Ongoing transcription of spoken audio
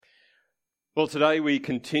Well, today we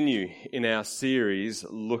continue in our series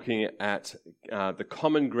looking at the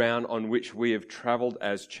common ground on which we have travelled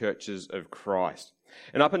as churches of Christ.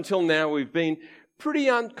 And up until now, we've been pretty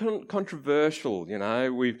uncontroversial.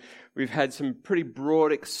 We've had some pretty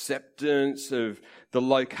broad acceptance of the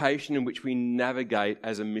location in which we navigate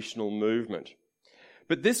as a missional movement.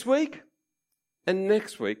 But this week and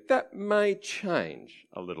next week, that may change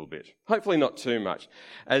a little bit. Hopefully not too much,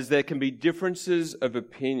 as there can be differences of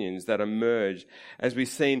opinions that emerge as we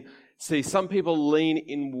see some people lean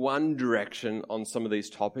in one direction on some of these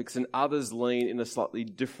topics and others lean in a slightly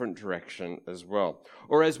different direction as well.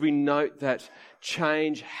 Or as we note that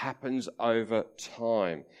change happens over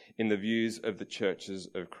time in the views of the churches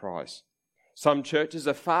of Christ. Some churches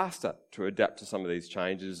are faster to adapt to some of these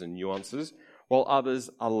changes and nuances, while others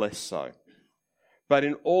are less so. But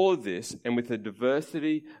in all of this, and with the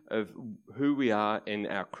diversity of who we are in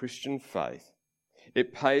our Christian faith,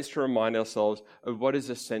 it pays to remind ourselves of what is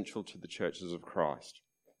essential to the churches of Christ.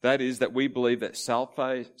 That is, that we believe that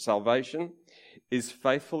salvation is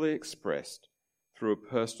faithfully expressed through a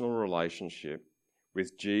personal relationship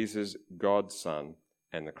with Jesus, God's Son,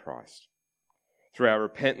 and the Christ. Through our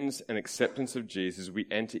repentance and acceptance of Jesus, we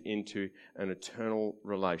enter into an eternal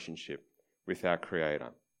relationship with our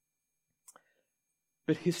Creator.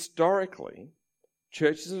 But historically,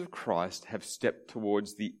 churches of Christ have stepped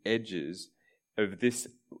towards the edges of this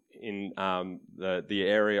in the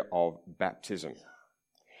area of baptism.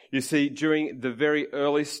 You see, during the very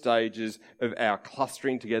early stages of our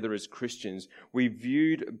clustering together as Christians, we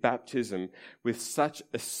viewed baptism with such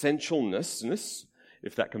essentialness,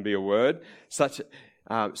 if that can be a word, such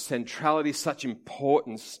centrality, such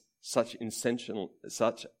importance, in such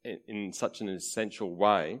an essential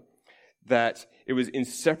way, that it was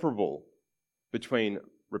inseparable between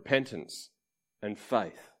repentance and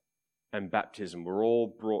faith and baptism. We're all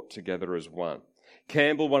brought together as one.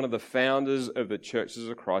 Campbell, one of the founders of the Churches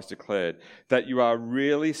of Christ, declared that you are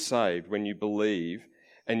really saved when you believe,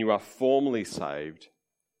 and you are formally saved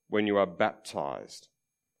when you are baptized.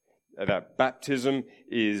 That baptism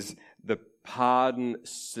is the pardon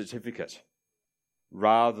certificate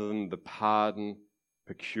rather than the pardon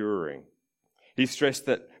procuring. He stressed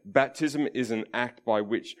that baptism is an act by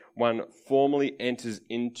which one formally enters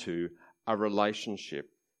into a relationship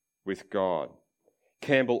with God.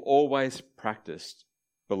 Campbell always practiced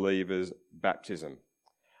believers' baptism.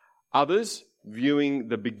 Others, viewing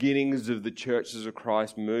the beginnings of the Churches of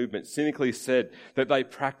Christ movement, cynically said that they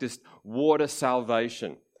practiced water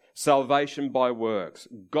salvation, salvation by works,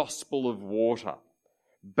 gospel of water,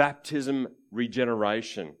 baptism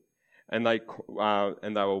regeneration, and they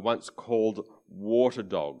were once called water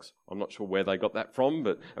dogs. I'm not sure where they got that from,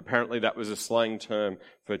 but apparently that was a slang term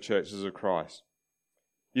for Churches of Christ.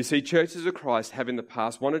 You see, Churches of Christ have in the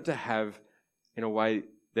past wanted to have, in a way,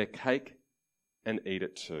 their cake and eat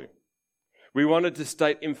it too. We wanted to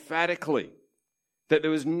state emphatically that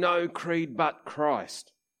there was no creed but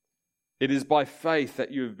Christ. It is by faith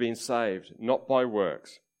that you have been saved, not by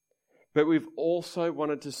works. But we've also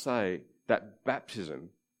wanted to say that baptism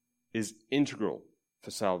is integral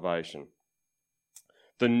for salvation.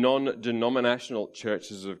 The non-denominational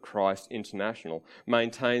Churches of Christ International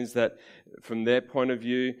maintains that, from their point of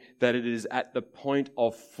view, that it is at the point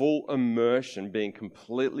of full immersion, being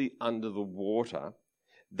completely under the water,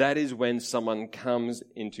 that is when someone comes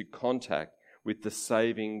into contact with the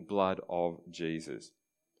saving blood of Jesus.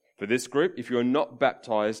 For this group, if you are not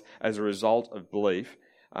baptized as a result of belief,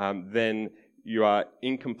 then you are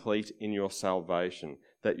incomplete in your salvation,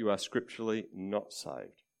 that you are scripturally not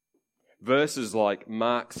saved. Verses like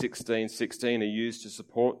Mark 16:16 are used to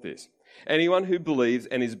support this. Anyone who believes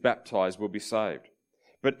and is baptized will be saved,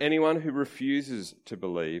 but anyone who refuses to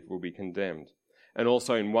believe will be condemned. And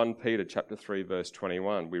also in 1 Peter chapter 3 verse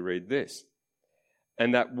 21 we read this: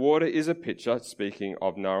 and that water is a picture, speaking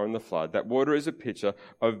of Noah and the flood, that water is a picture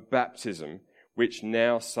of baptism which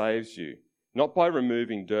now saves you, not by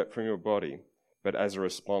removing dirt from your body, but as a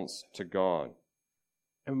response to God.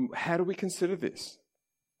 And how do we consider this?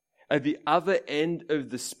 At the other end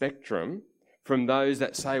of the spectrum, from those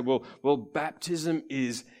that say, well, baptism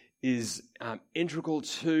is integral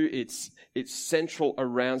to, it's central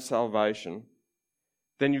around salvation,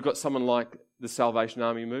 then you've got someone like the Salvation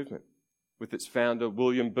Army movement, with its founder,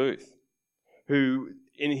 William Booth, who,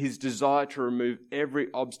 in his desire to remove every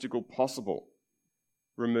obstacle possible,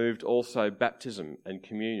 removed also baptism and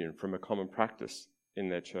communion from a common practice in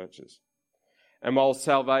their churches. And while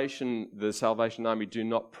the Salvation Army do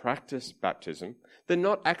not practice baptism, they're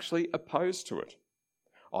not actually opposed to it.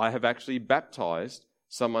 I have actually baptized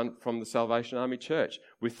someone from the Salvation Army Church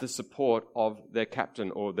with the support of their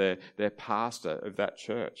captain or their pastor of that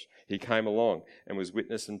church. He came along and was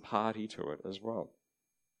witness and party to it as well.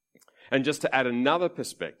 And just to add another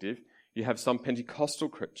perspective, you have some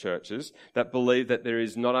Pentecostal churches that believe that there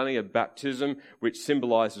is not only a baptism which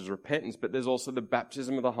symbolises repentance, but there's also the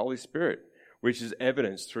baptism of the Holy Spirit, which is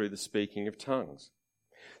evidenced through the speaking of tongues.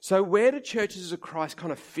 So where do churches of Christ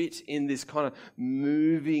kind of fit in this kind of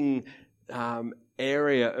moving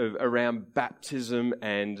area around baptism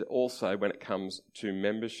and also when it comes to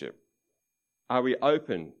membership? Are we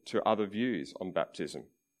open to other views on baptism?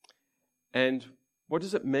 And what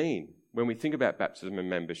does it mean when we think about baptism and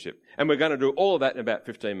membership? And we're going to do all of that in about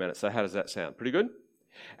 15 minutes. So how does that sound? Pretty good?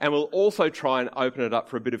 And we'll also try and open it up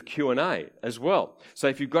for a bit of Q&A as well. So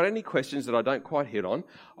if you've got any questions that I don't quite hit on,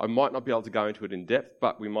 I might not be able to go into it in depth,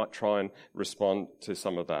 but we might try and respond to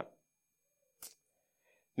some of that.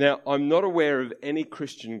 Now, I'm not aware of any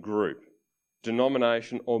Christian group,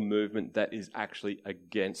 denomination or movement that is actually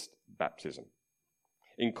against baptism,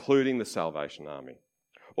 including the Salvation Army.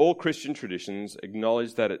 All Christian traditions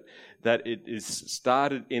acknowledge that it is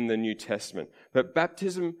started in the New Testament, but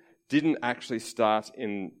baptism didn't actually start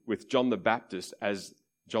with John the Baptist as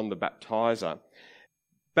John the Baptizer.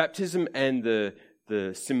 Baptism and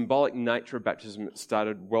the symbolic nature of baptism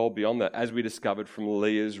started well beyond that, as we discovered from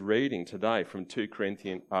Leah's reading today from 2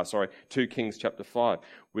 Kings chapter 5,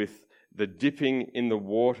 with the dipping in the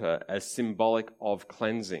water as symbolic of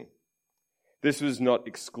cleansing. This was not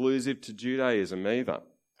exclusive to Judaism either.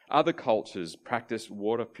 Other cultures practiced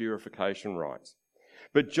water purification rites.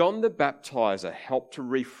 But John the Baptizer helped to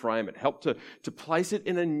reframe it, helped to place it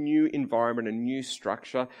in a new environment, a new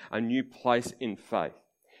structure, a new place in faith,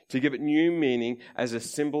 to give it new meaning as a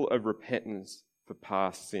symbol of repentance for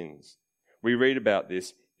past sins. We read about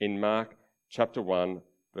this in Mark chapter 1,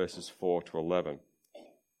 verses 4 to 11.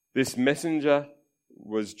 This messenger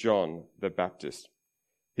was John the Baptist.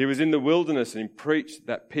 He was in the wilderness and he preached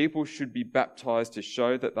that people should be baptized to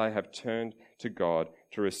show that they have turned to God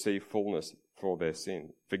to receive forgiveness for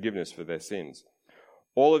their sins.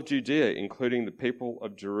 All of Judea, including the people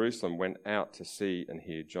of Jerusalem, went out to see and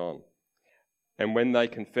hear John. And when they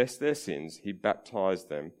confessed their sins, he baptized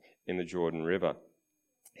them in the Jordan River.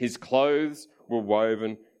 His clothes were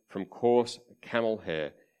woven from coarse camel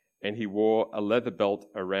hair, and he wore a leather belt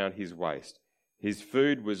around his waist. His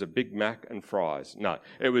food was a Big Mac and fries. No,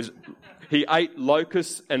 he ate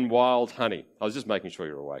locusts and wild honey. I was just making sure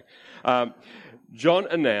you're awake. John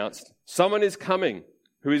announced, "Someone is coming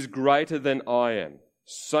who is greater than I am,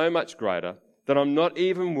 so much greater that I'm not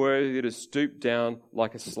even worthy to stoop down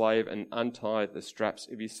like a slave and untie the straps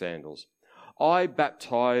of his sandals. I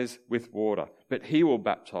baptize with water, but he will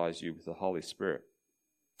baptize you with the Holy Spirit."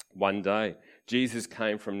 One day, Jesus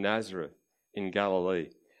came from Nazareth in Galilee,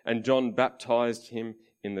 and John baptized him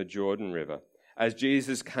in the Jordan River. As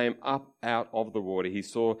Jesus came up out of the water, he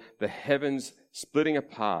saw the heavens splitting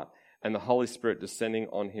apart and the Holy Spirit descending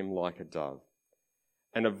on him like a dove.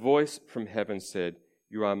 And a voice from heaven said,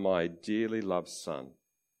 "You are my dearly loved Son,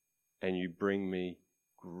 and you bring me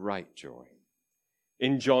great joy."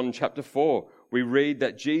 In John chapter 4, we read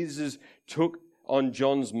that Jesus took on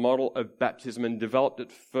John's model of baptism and developed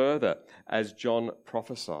it further as John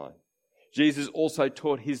prophesied. Jesus also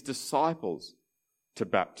taught his disciples to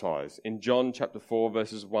baptize in John chapter 4,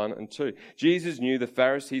 verses 1 and 2. Jesus knew the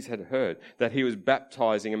Pharisees had heard that he was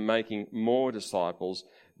baptizing and making more disciples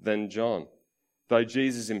than John. Though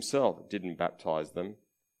Jesus himself didn't baptize them,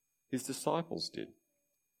 his disciples did.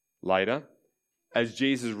 Later, as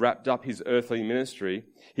Jesus wrapped up his earthly ministry,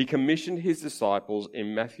 he commissioned his disciples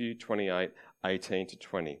in Matthew 28, 18 to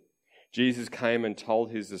 20. Jesus came and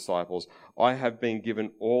told his disciples, "I have been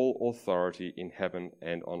given all authority in heaven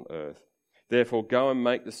and on earth. Therefore go and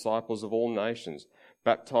make disciples of all nations,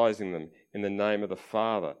 baptizing them in the name of the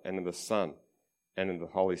Father and of the Son and of the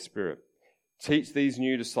Holy Spirit. Teach these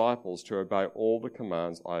new disciples to obey all the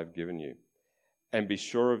commands I have given you. And be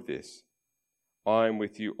sure of this, I am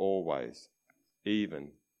with you always,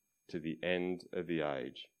 even to the end of the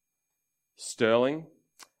age." Sterling,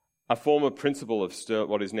 a former principal of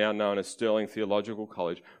what is now known as Sterling Theological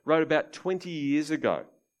College, wrote about 20 years ago,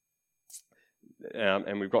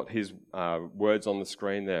 and we've got his words on the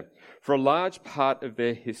screen there. For a large part of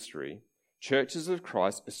their history, churches of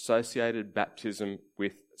Christ associated baptism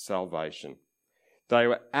with salvation. They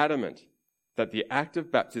were adamant that the act of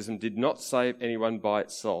baptism did not save anyone by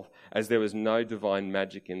itself, as there was no divine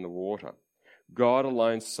magic in the water. God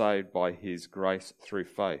alone saved by his grace through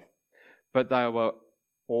faith. But they were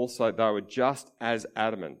just as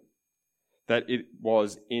adamant that it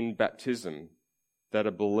was in baptism that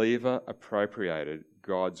a believer appropriated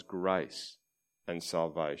God's grace and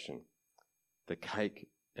salvation, the cake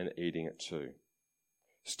and eating it too.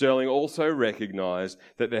 Sterling also recognised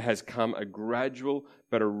that there has come a gradual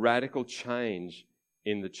but a radical change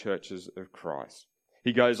in the churches of Christ.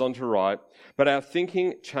 He goes on to write, but our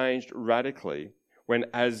thinking changed radically when,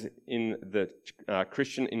 as in the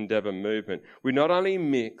Christian Endeavour movement, we not only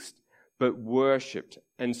mixed but worshipped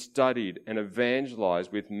and studied and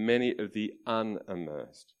evangelised with many of the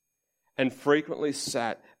unimmersed, and frequently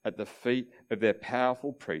sat at the feet of their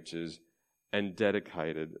powerful preachers and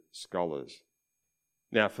dedicated scholars.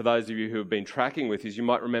 Now, for those of you who have been tracking with us, you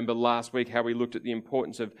might remember last week how we looked at the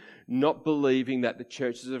importance of not believing that the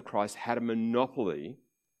churches of Christ had a monopoly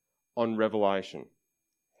on revelation,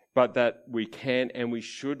 but that we can and we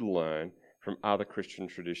should learn from other Christian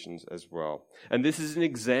traditions as well. And this is an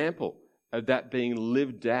example of that being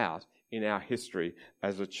lived out in our history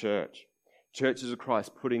as a church. Churches of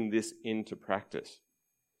Christ putting this into practice.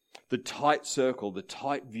 The tight circle, the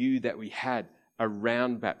tight view that we had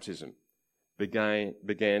around baptism began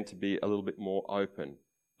to be a little bit more open,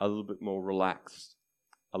 a little bit more relaxed,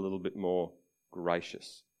 a little bit more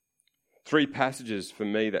gracious. 3 passages for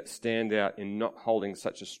me that stand out in not holding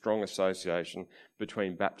such a strong association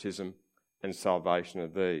between baptism and salvation are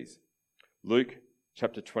these. Luke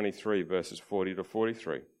chapter 23, verses 40 to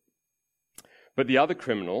 43. But the other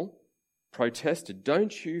criminal protested,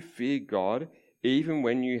 "Don't you fear God even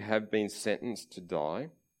when you have been sentenced to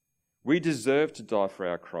die? We deserve to die for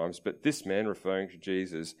our crimes, but this man," referring to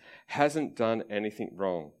Jesus, "hasn't done anything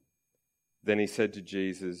wrong." Then he said to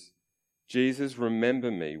Jesus, "Jesus, remember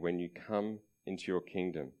me when you come into your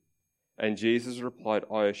kingdom." And Jesus replied,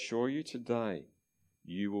 "I assure you today,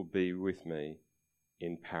 you will be with me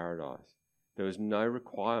in paradise." There was no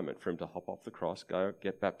requirement for him to hop off the cross, go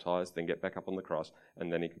get baptized, then get back up on the cross,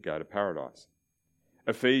 and then he could go to paradise.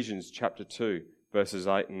 Ephesians chapter 2, verses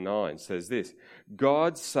 8 and 9 says this,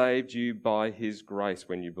 "God saved you by his grace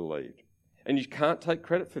when you believed, and you can't take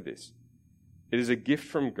credit for this. It is a gift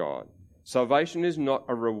from God. Salvation is not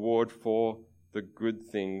a reward for the good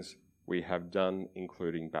things we have done,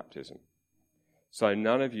 including baptism. So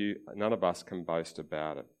none of us can boast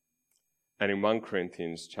about it." And in 1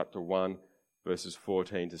 Corinthians chapter 1, verses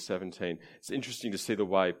 14 to 17, it's interesting to see the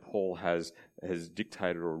way Paul has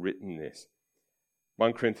dictated or written this.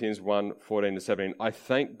 1 Corinthians 1, 14 to 17, "I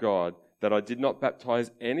thank God that I did not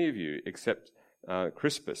baptize any of you except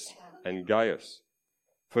Crispus and Gaius.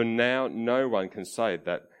 For now no one can say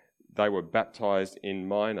that they were baptized in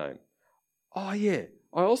my name. Oh yeah,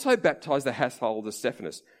 I also baptized the household of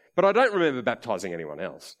Stephanas, but I don't remember baptizing anyone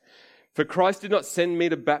else. For Christ did not send me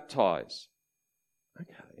to baptize."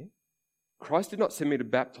 Okay. Christ did not send me to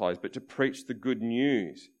baptize, but to preach the good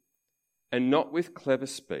news, and not with clever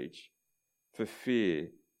speech, for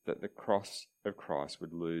fear that the cross of Christ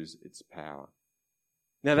would lose its power.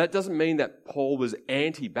 Now, that doesn't mean that Paul was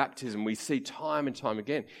anti-baptism. We see time and time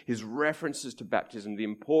again his references to baptism, the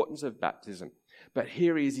importance of baptism. But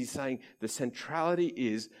here he's saying the centrality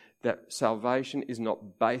is that salvation is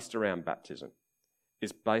not based around baptism.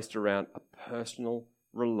 It's based around a personal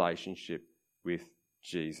relationship with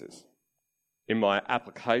Jesus. In my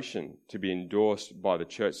application to be endorsed by the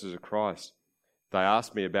Churches of Christ, they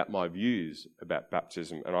asked me about my views about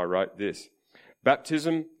baptism, and I wrote this: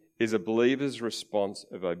 "Baptism is a believer's response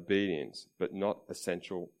of obedience, but not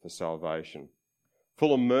essential for salvation.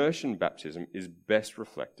 Full immersion baptism is best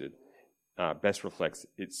reflects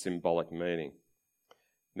its symbolic meaning."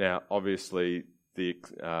 Now, obviously, the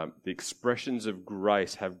expressions of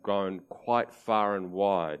grace have gone quite far and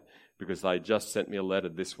wide, because they just sent me a letter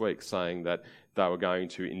this week saying that they were going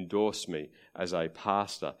to endorse me as a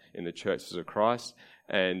pastor in the Churches of Christ.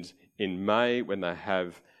 And in May, when they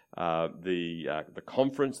have the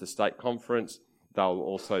conference, the state conference, they'll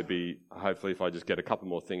also be, hopefully if I just get a couple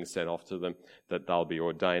more things sent off to them, that they'll be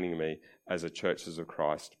ordaining me as a Churches of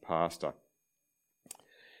Christ pastor.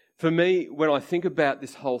 For me, when I think about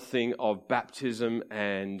this whole thing of baptism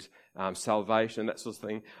and salvation, that sort of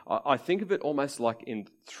thing, I think of it almost like in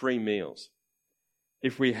 3 meals.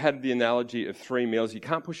 If we had the analogy of 3 meals, you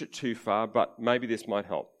can't push it too far, but maybe this might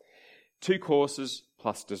help. 2 courses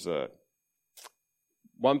plus dessert.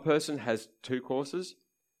 One person has 2 courses,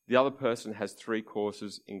 the other person has 3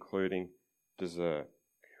 courses, including dessert.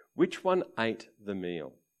 Which one ate the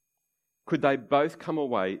meal? Could they both come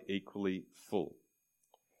away equally full?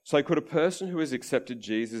 So could a person who has accepted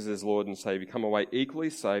Jesus as Lord and Saviour come away equally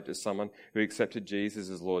saved as someone who accepted Jesus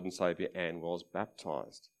as Lord and Saviour and was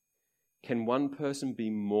baptised? Can one person be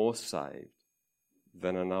more saved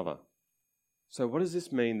than another? So what does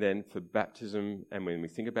this mean then for baptism, and when we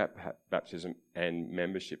think about baptism and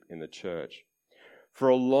membership in the church? For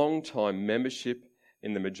a long time, membership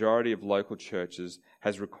in the majority of local churches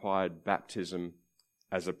has required baptism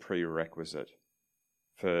as a prerequisite.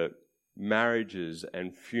 For marriages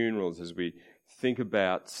and funerals, as we think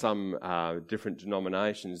about some different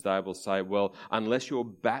denominations, they will say, well, unless you're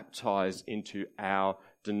baptized into our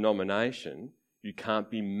denomination, you can't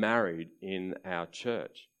be married in our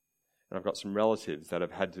church. And I've got some relatives that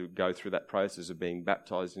have had to go through that process of being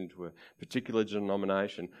baptized into a particular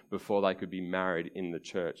denomination before they could be married in the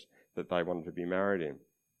church that they wanted to be married in.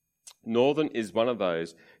 Northern is one of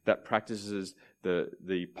those that practices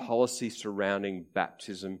the policy surrounding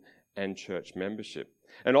baptism and church membership.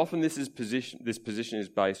 And often this position is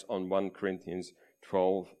based on 1 Corinthians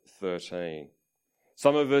 12:13.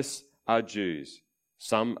 Some of us are Jews,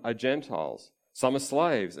 some are Gentiles, some are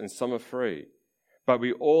slaves and some are free. But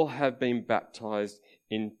we all have been baptized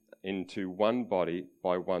into one body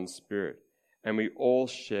by one Spirit, and we all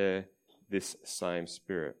share this same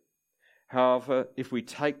Spirit. However, if we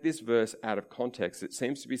take this verse out of context, it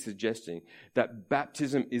seems to be suggesting that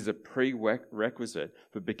baptism is a prerequisite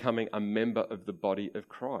for becoming a member of the body of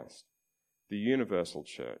Christ, the universal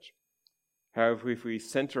church. However, if we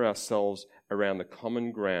center ourselves around the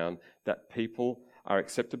common ground that people are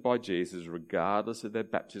accepted by Jesus regardless of their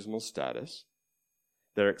baptismal status,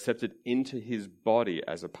 they're accepted into his body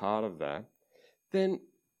as a part of that, then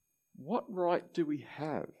what right do we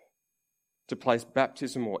have to place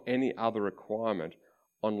baptism or any other requirement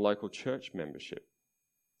on local church membership?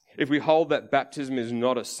 If we hold that baptism is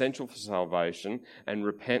not essential for salvation and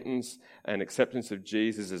repentance and acceptance of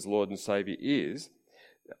Jesus as Lord and Saviour is,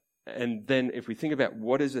 and then if we think about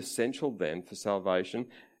what is essential then for salvation,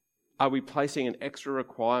 are we placing an extra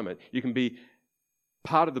requirement? You can be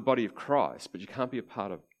part of the body of Christ, but you can't be a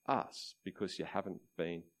part of us because you haven't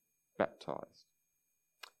been baptized.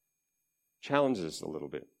 Challenges us a little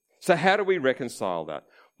bit. So how do we reconcile that?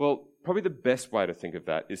 Well, probably the best way to think of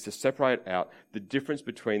that is to separate out the difference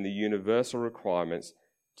between the universal requirements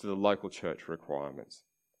to the local church requirements.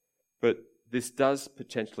 But this does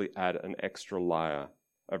potentially add an extra layer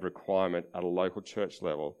of requirement at a local church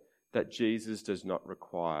level that Jesus does not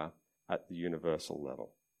require at the universal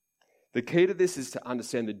level. The key to this is to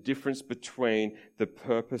understand the difference between the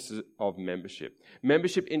purposes of membership.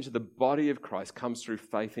 Membership into the body of Christ comes through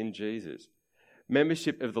faith in Jesus.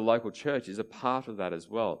 Membership of the local church is a part of that as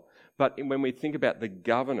well. But when we think about the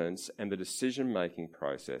governance and the decision-making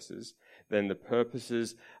processes, then the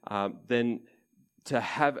purposes, then to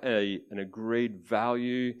have an agreed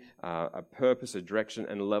value, a purpose, a direction,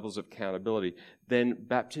 and levels of accountability, then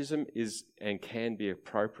baptism is and can be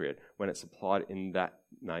appropriate when it's applied in that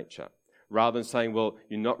nature. Rather than saying, well,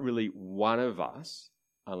 you're not really one of us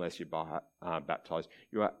unless you're baptized.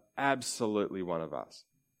 You are absolutely one of us.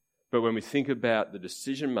 But when we think about the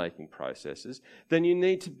decision-making processes, then you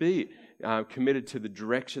need to be committed to the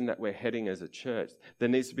direction that we're heading as a church. There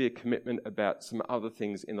needs to be a commitment about some other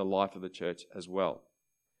things in the life of the church as well.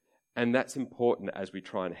 And that's important as we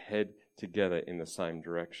try and head together in the same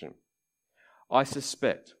direction. I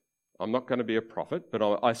suspect, I'm not going to be a prophet, but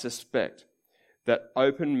I suspect that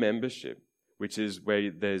open membership, which is where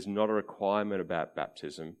there's not a requirement about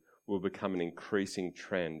baptism, will become an increasing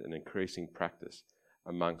trend, an increasing practice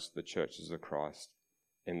amongst the churches of Christ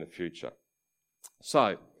in the future.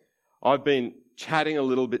 So, I've been chatting a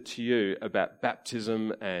little bit to you about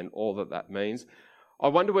baptism and all that means. I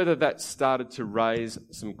wonder whether that started to raise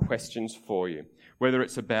some questions for you. Whether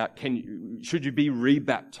it's about should you be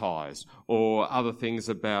rebaptized, or other things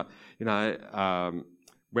about,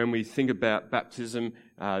 when we think about baptism,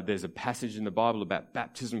 there's a passage in the Bible about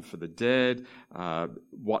baptism for the dead,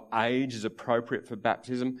 what age is appropriate for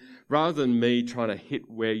baptism. Rather than me trying to hit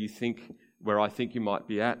where I think you might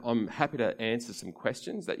be at, I'm happy to answer some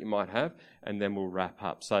questions that you might have, and then we'll wrap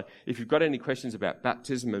up. So if you've got any questions about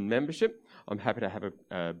baptism and membership, I'm happy to have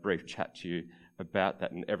a brief chat to you about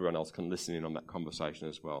that, and everyone else can listen in on that conversation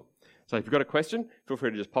as well. So if you've got a question, feel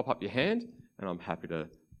free to just pop up your hand, and I'm happy to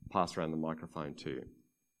pass around the microphone to you.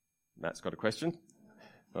 Matt's got a question?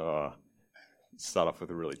 Start off with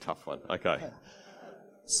a really tough one. Okay.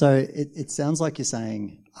 So it sounds like you're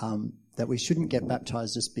saying that we shouldn't get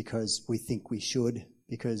baptized just because we think we should,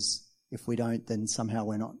 because if we don't, then somehow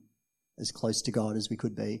we're not as close to God as we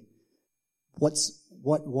could be. What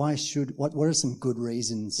are some good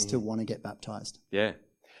reasons to want to get baptized? Yeah,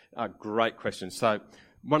 great question. So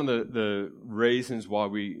one of the reasons why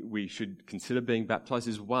we should consider being baptized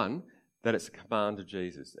is, one, that it's a command of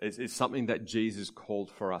Jesus. It's something that Jesus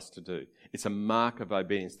called for us to do. It's a mark of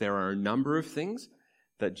obedience. There are a number of things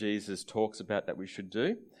that Jesus talks about that we should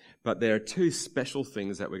do. But there are two special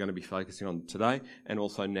things that we're going to be focusing on today and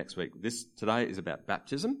also next week. This today is about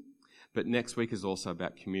baptism, but next week is also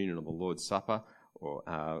about communion or the Lord's Supper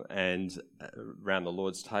and around the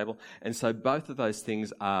Lord's table. And so both of those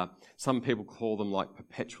things are, some people call them like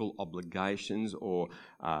perpetual obligations or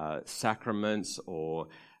sacraments, or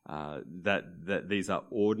that these are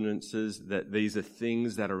ordinances, that these are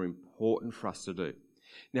things that are important for us to do.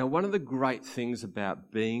 Now, one of the great things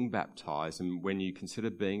about being baptized, and when you consider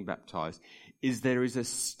being baptized, is there is a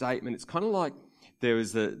statement. It's kind of like there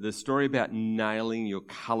is the story about nailing your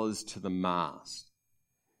colours to the mast.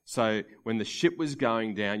 So when the ship was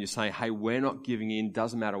going down, you're saying, hey, we're not giving in,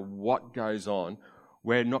 doesn't matter what goes on.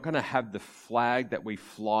 We're not going to have the flag that we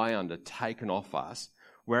fly under taken off us.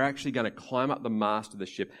 We're actually going to climb up the mast of the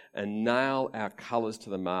ship and nail our colours to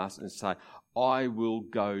the mast and say, I will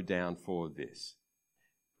go down for this.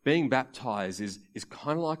 Being baptized is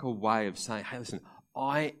kind of like a way of saying, hey, listen,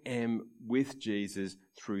 I am with Jesus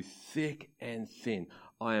through thick and thin.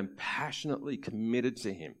 I am passionately committed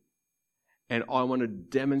to him. And I want to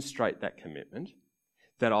demonstrate that commitment,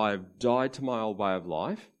 that I have died to my old way of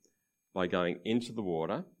life by going into the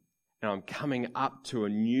water, and I'm coming up to a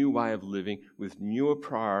new way of living with newer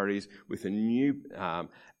priorities, with a new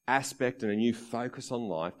aspect and a new focus on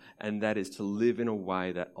life, and that is to live in a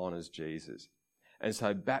way that honours Jesus. And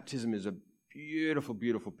so baptism is a beautiful,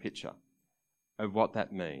 beautiful picture of what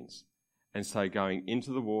that means. And so going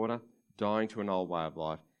into the water, dying to an old way of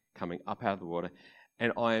life, coming up out of the water.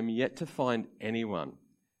 And I am yet to find anyone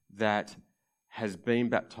that has been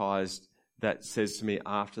baptized that says to me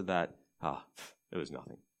after that, it was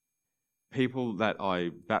nothing. People that I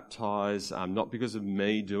baptize, not because of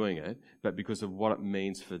me doing it, but because of what it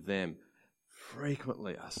means for them,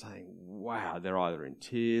 frequently are saying, wow, they're either in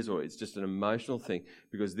tears or it's just an emotional thing,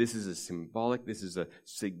 because this is this is a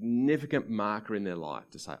significant marker in their life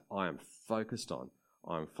to say, I am focused on,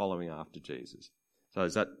 I'm following after Jesus. So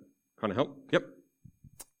does that kind of help? Yep.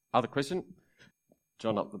 Other question?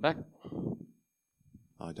 John up the back.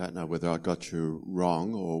 I don't know whether I got you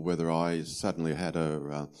wrong or whether I suddenly had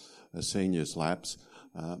a senior's lapse.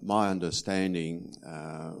 My understanding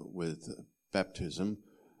with baptism,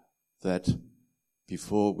 that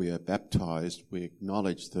before we are baptized, we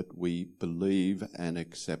acknowledge that we believe and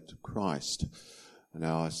accept Christ.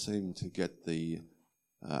 Now, I seem to get the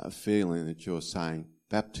feeling that you're saying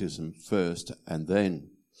baptism first and then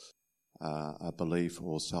a belief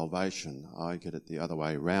or salvation. I get it the other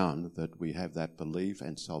way around, that we have that belief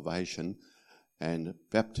and salvation, and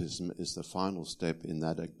baptism is the final step in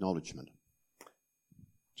that acknowledgement.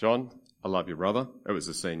 John, I love you, brother. It was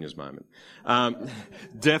a senior's moment.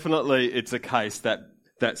 Definitely it's a case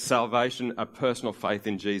that salvation, a personal faith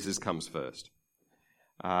in Jesus comes first.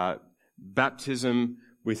 Baptism,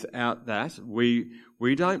 without that, we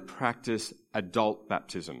don't practice adult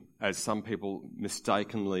baptism, as some people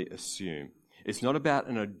mistakenly assume. It's not about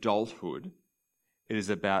an adulthood. It is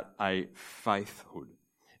about a faithhood.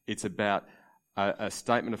 It's about a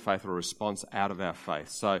statement of faith or a response out of our faith.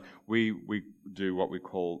 So we do what we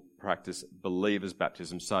practice believer's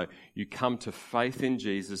baptism. So you come to faith in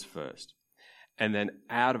Jesus first, and then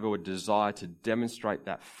out of a desire to demonstrate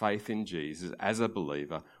that faith in Jesus as a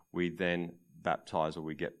believer, we then baptize or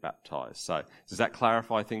we get baptized. So does that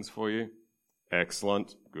clarify things for you?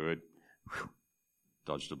 Excellent. Good. Whew.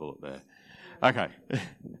 Dodged a bullet there. Okay.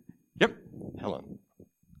 Yep. Helen.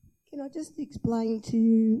 Can I just explain to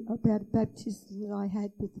you about a baptism that I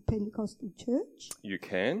had with the Pentecostal church? You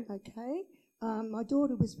can. Okay. My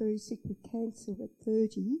daughter was very sick with cancer at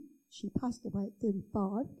 30. She passed away at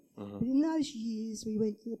 35. But in those years, we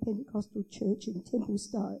went to the Pentecostal church in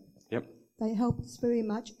Templestowe. Yep. They helped us very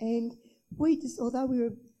much, and although we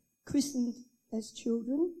were christened as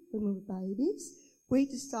children when we were babies, we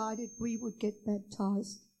decided we would get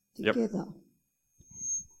baptised together. Yep.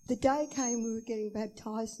 The day came we were getting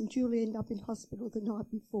baptised, and Julie ended up in hospital the night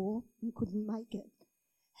before and couldn't make it.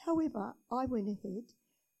 However, I went ahead,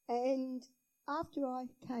 and after I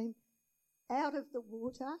came out of the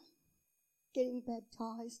water, getting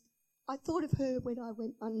baptised, I thought of her when I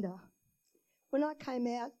went under. When I came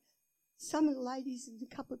out, some of the ladies and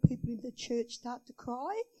a couple of people in the church started to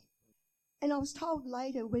cry. And I was told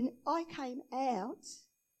later, when I came out,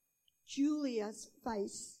 Julia's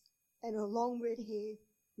face and her long red hair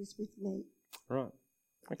was with me. Right.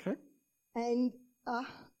 Okay. And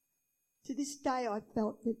to this day, I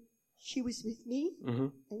felt that she was with me,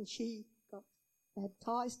 and she got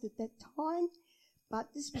baptised at that time.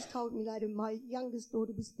 But this was told me later. My youngest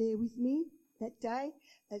daughter was there with me that day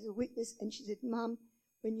as a witness, and she said, Mum,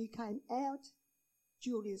 when you came out,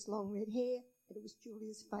 Julia's long red hair and it was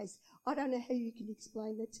Julia's face. I don't know how you can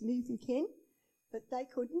explain that to me if you can, but they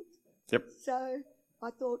couldn't. Yep. So I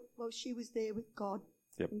thought, well, she was there with God,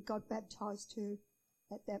 Yep. and God baptised her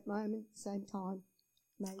at that moment, same time,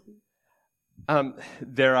 maybe.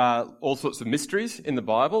 There are all sorts of mysteries in the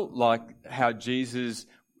Bible, like how Jesus,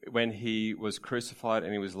 when he was crucified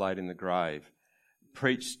and he was laid in the grave,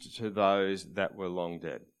 preached to those that were long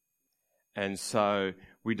dead. And so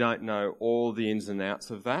we don't know all the ins and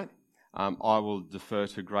outs of that. I will defer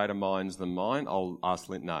to greater minds than mine. I'll ask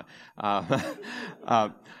Lynn. No.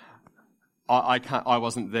 I can't. I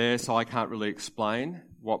wasn't there, so I can't really explain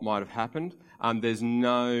what might have happened. There's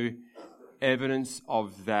no evidence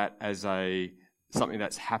of that as something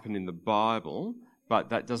that's happened in the Bible, but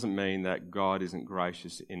that doesn't mean that God isn't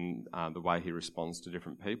gracious in the way he responds to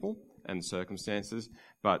different people and circumstances.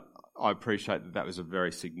 But I appreciate that was a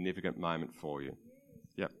very significant moment for you.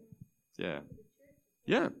 Yep. Yeah.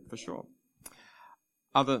 Yeah, for sure.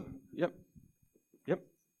 Yep.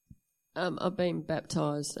 I've been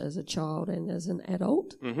baptised as a child and as an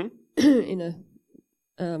adult Mm-hmm. in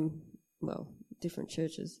different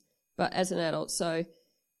churches, but as an adult. So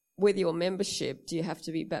with your membership, do you have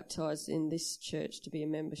to be baptised in this church to be a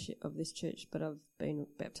membership of this church? But I've been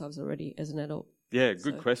baptised already as an adult. Yeah,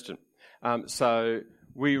 good question. So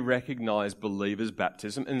we recognise believers'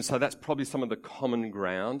 baptism, and so that's probably some of the common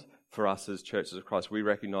ground for us as Churches of Christ. We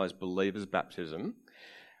recognise believers' baptism.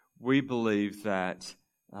 We believe that,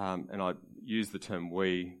 and I use the term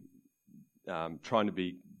we, trying to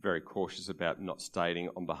be very cautious about not stating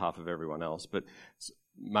on behalf of everyone else, but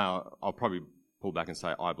I'll probably pull back and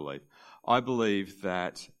say I believe. I believe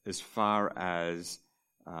that as far as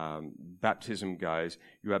baptism goes,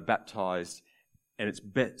 you are baptised and it's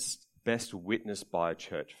best witnessed by a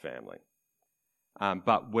church family.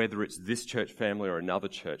 But whether it's this church family or another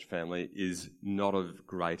church family is not of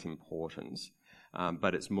great importance.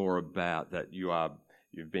 But it's more about that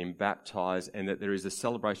you've been baptised and that there is a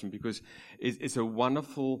celebration, because it's a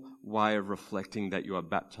wonderful way of reflecting that you are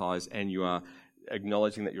baptised and you are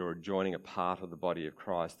acknowledging that you're joining a part of the body of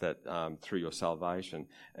Christ that through your salvation.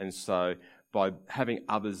 And so by having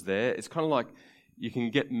others there, it's kind of like you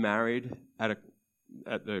can get married at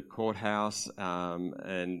the courthouse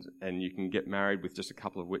and you can get married with just a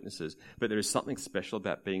couple of witnesses, but there is something special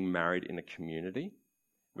about being married in a community,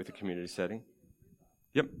 with a community setting.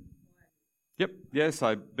 Yep. Yeah,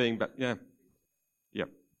 so being back, yeah. Yep.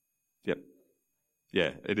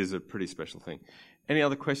 Yeah, it is a pretty special thing. Any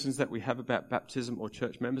other questions that we have about baptism or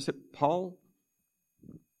church membership? Paul?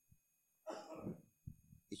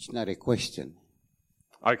 It's not a question.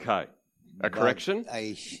 Okay. A correction?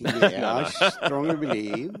 I strongly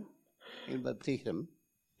believe in baptism.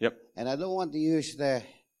 Yep. And I don't want to use the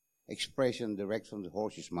expression direct from the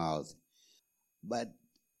horse's mouth. But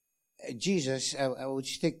Jesus, I would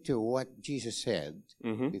stick to what Jesus said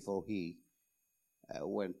before he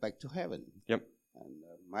went back to heaven. Yep. And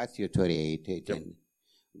Matthew 28:18. Yep.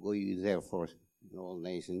 Go you therefore in all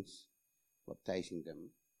nations, baptizing them.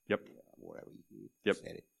 Yep. Whatever you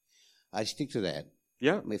said it. I stick to that.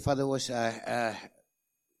 Yeah. My father was a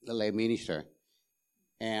lay minister,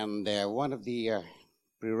 and one of the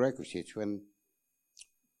prerequisites when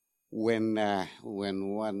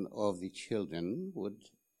one of the children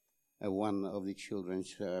one of the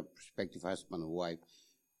children's prospective husband or wife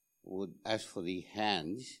would ask for the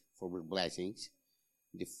hands for blessings,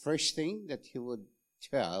 the first thing that he would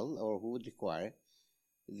tell or who would require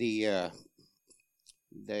the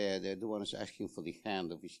one who's asking for the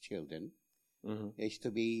hand of his children is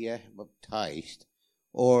to be baptized,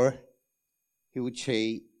 or he would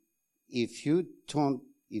say, if you're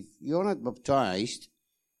not baptized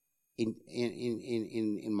in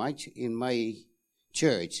my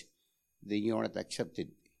church, then you're not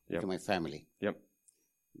accepted to my family. Yep.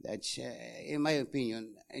 That's in my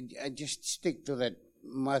opinion. I just stick to that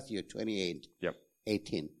Matthew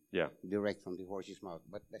 28:18. Yeah. Direct from the horse's mouth,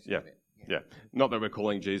 but that's not it. Yeah, not that we're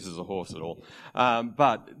calling Jesus a horse at all.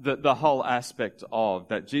 But the whole aspect of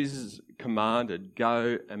that Jesus commanded,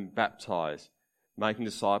 go and baptize, making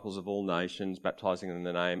disciples of all nations, baptizing in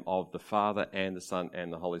the name of the Father and the Son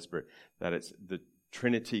and the Holy Spirit. That it's the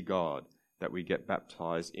Trinity God that we get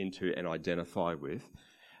baptized into and identify with.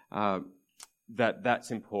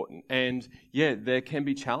 That's important. And yeah, there can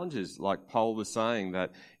be challenges, like Paul was saying,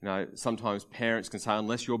 that sometimes parents can say,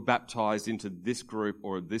 unless you're baptized into this group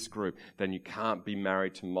or this group, then you can't be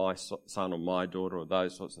married to my son or my daughter, or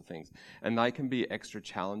those sorts of things. And they can be extra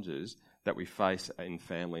challenges that we face in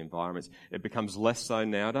family environments. It becomes less so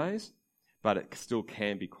nowadays, but it still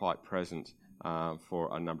can be quite present for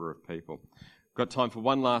a number of people. Got time for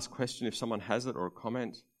one last question if someone has it, or a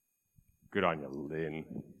comment? Good on you, Lynn.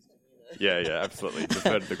 Yeah, absolutely.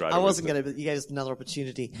 Defer to the greater I wasn't wisdom. going to, but you gave us another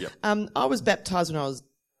opportunity. Yep. I was baptised when I was,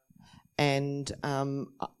 and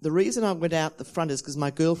the reason I went out the front is because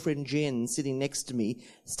my girlfriend Jen, sitting next to me,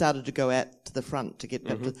 started to go out to the front to get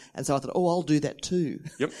baptized, and so I thought, I'll do that too.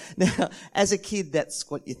 Yep. Now, as a kid, that's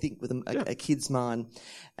what you think with a kid's mind.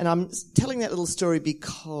 And I'm telling that little story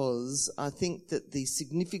because I think that the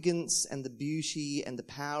significance and the beauty and the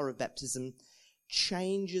power of baptism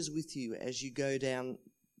changes with you as you go down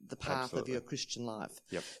the path Absolutely. of your Christian life.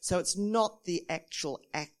 Yep. So it's not the actual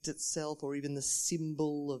act itself or even the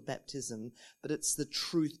symbol of baptism, but it's the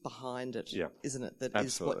truth behind it, isn't it? That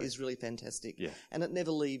is what is really fantastic. Yeah. And it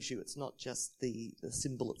never leaves you. It's not just the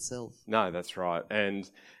symbol itself. No, that's right. And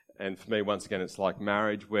for me, once again, it's like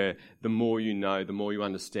marriage, where the more you know, the more you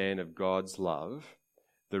understand of God's love,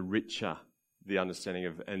 the richer the understanding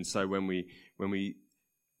of. And so when we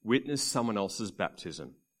witness someone else's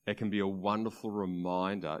baptism, it can be a wonderful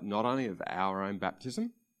reminder not only of our own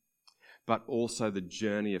baptism, but also the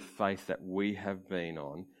journey of faith that we have been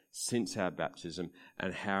on since our baptism,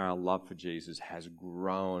 and how our love for Jesus has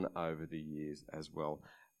grown over the years as well,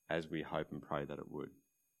 as we hope and pray that it would.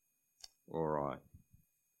 All right.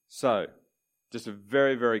 So, just a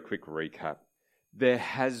very, very quick recap. There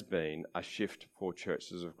has been a shift for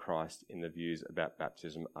Churches of Christ in the views about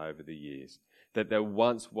baptism over the years. That there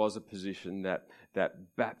once was a position that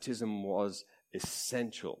baptism was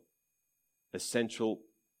essential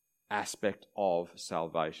aspect of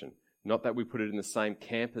salvation. Not that we put it in the same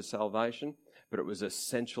camp as salvation, but it was an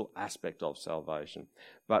essential aspect of salvation.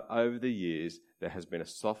 But over the years, there has been a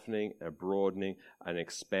softening, a broadening, an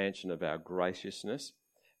expansion of our graciousness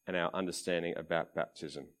and our understanding about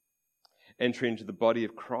baptism. Entry into the body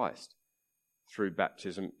of Christ through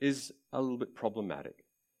baptism is a little bit problematic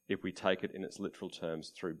if we take it in its literal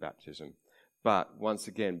terms through baptism. But once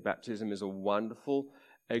again, baptism is a wonderful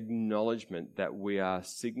acknowledgement that we are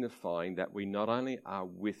signifying that we not only are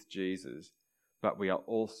with Jesus, but we are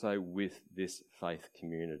also with this faith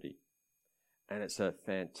community. And it's a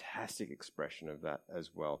fantastic expression of that as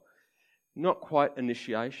well. Not quite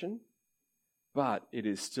initiation, but it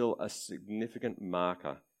is still a significant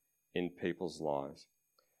marker in people's lives.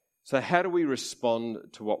 So how do we respond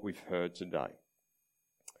to what we've heard today?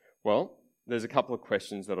 Well, there's a couple of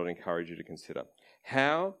questions that I'd encourage you to consider.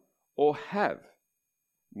 How or have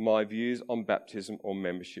my views on baptism or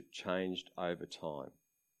membership changed over time?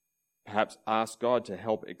 Perhaps ask God to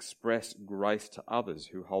help express grace to others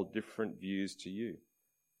who hold different views to you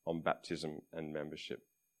on baptism and membership.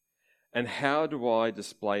 And how do I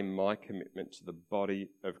display my commitment to the body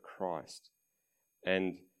of Christ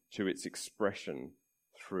and to its expression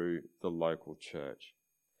through the local church?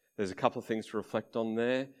 There's a couple of things to reflect on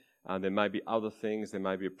there. There may be other things. There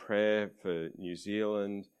may be a prayer for New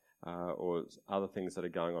Zealand or other things that are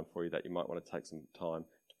going on for you that you might want to take some time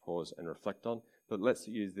to pause and reflect on. But let's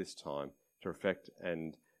use this time to reflect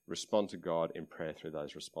and respond to God in prayer through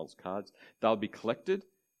those response cards. They'll be collected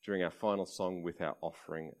during our final song with our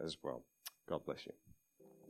offering as well. God bless you.